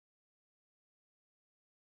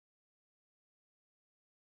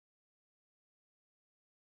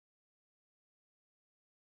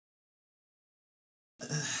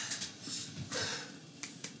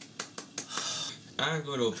I'm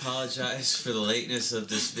going to apologize for the lateness of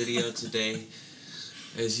this video today.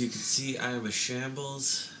 As you can see, I am a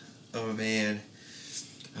shambles. Oh man,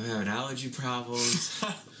 I'm having allergy problems.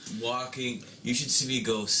 Walking. You should see me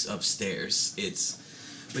go upstairs.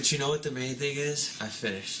 But you know what the main thing is? I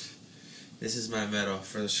finished. This is my medal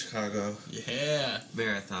for the Chicago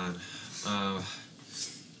Marathon.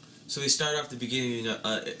 So we started off the beginning,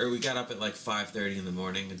 we got up at like 5:30 in the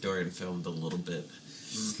morning, and Dorian filmed a little bit.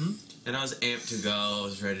 And I was amped to go. I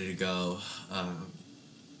was ready to go.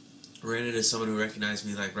 Ran into someone who recognized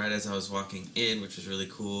me like right as I was walking in, which was really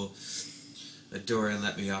cool. Dorian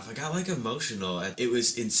let me off. I got like emotional. It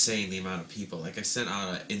was insane the amount of people. Like I sent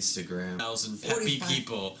out an Instagram. 1,000 happy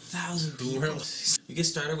people. 1,000 people. We get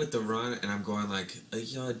started with the run, and I'm going like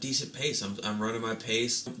a decent pace. I'm running my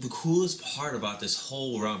pace. The coolest part about this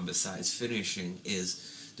whole run, besides finishing,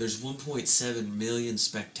 is there's 1.7 million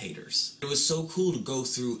spectators. It was so cool to go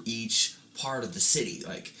through each part of the city.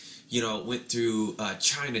 Like, you know, went through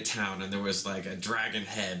Chinatown, and there was like a dragon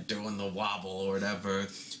head doing the wobble or whatever.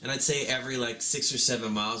 And I'd say every like 6 or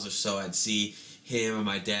 7 miles or so, I'd see him and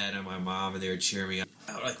my dad and my mom, and they would cheer me up.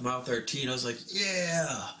 Like mile 13, I was like,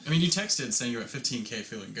 yeah! I mean, you texted saying you were at 15K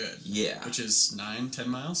feeling good. Yeah. Which is 9-10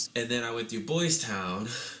 miles? And then I went through Boys Town,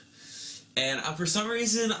 and for some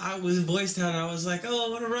reason, I was in Boys Town, and I was like, oh, I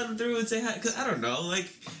want to run through and say hi. Because I don't know, like,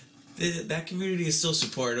 that community is so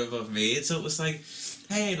supportive of me. And so it was like,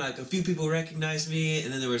 hey, and like a few people recognized me,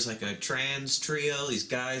 and then there was like a trans trio, these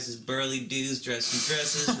guys, these burly dudes dressed in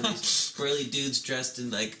dresses, and these burly dudes dressed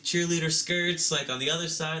in like cheerleader skirts, like on the other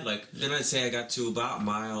side. Like, then I'd say I got to about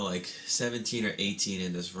mile like 17 or 18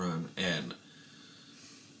 in this run, and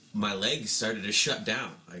my legs started to shut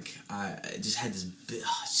down. Like, I just had this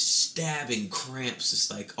stabbing cramps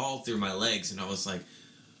just like all through my legs, and I was like,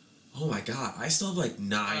 oh my god, I still have like 9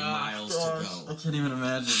 miles to go. I can't even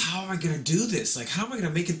imagine. How am I gonna do this? Like, how am I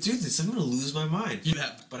gonna make it through this? I'm gonna lose my mind.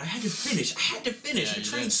 Yeah. But I had to finish. Yeah, I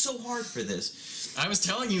trained so hard for this. I was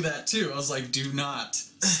telling you that too. I was like, do not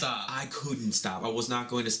stop. I couldn't stop. I was not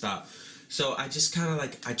going to stop. So I just kind of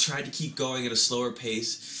like, I tried to keep going at a slower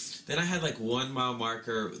pace. Then I had like 1 mile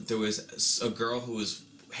marker. There was a girl who was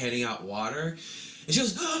handing out water. And she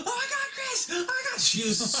goes, oh my god, Chris! Oh my god! She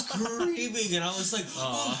was screaming, and I was like,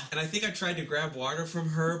 oh. And I think I tried to grab water from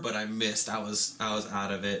her, but I missed. I was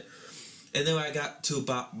out of it. And then I got to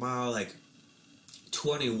about mile like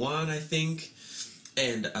 21, I think,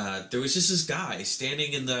 and there was just this guy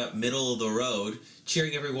standing in the middle of the road,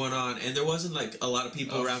 cheering everyone on, and there wasn't like a lot of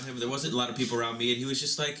people around him. There wasn't a lot of people around me, and he was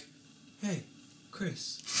just like, hey,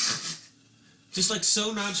 Chris. Just like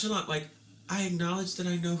so nonchalant, like, I acknowledge that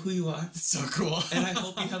I know who you are. So cool. And I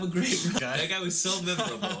hope you have a great run. That guy was so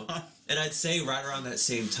memorable. And I'd say right around that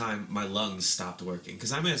same time, my lungs stopped working.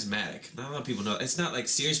 Because I'm asthmatic. Not a lot of people know. It's not like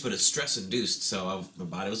serious, but it's stress-induced. So my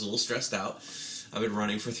body was a little stressed out. I've been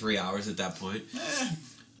running for 3 hours at that point.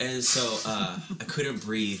 And so I couldn't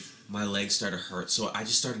breathe. My legs started to hurt. So I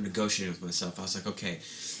just started negotiating with myself. I was like, okay,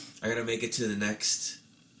 I got to make it to the next...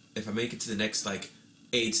 If I make it to the next, like,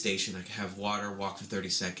 aid station, I can have water, walk for 30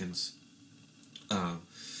 seconds.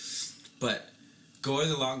 But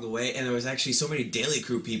going along the way, and there was actually so many Daily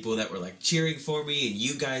Crew people that were like cheering for me, and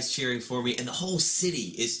you guys cheering for me, and the whole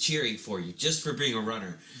city is cheering for you just for being a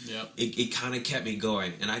runner. Yep. It kind of kept me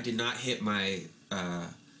going, and I did not hit my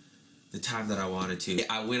the time that I wanted to.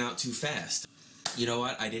 I went out too fast. You know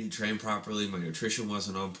what? I didn't train properly. My nutrition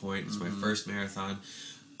wasn't on point. It was my first marathon.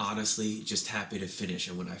 Honestly, just happy to finish.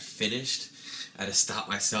 And when I finished, I had to stop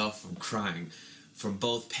myself from crying. From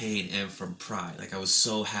both pain and from pride. Like, I was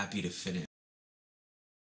so happy to finish.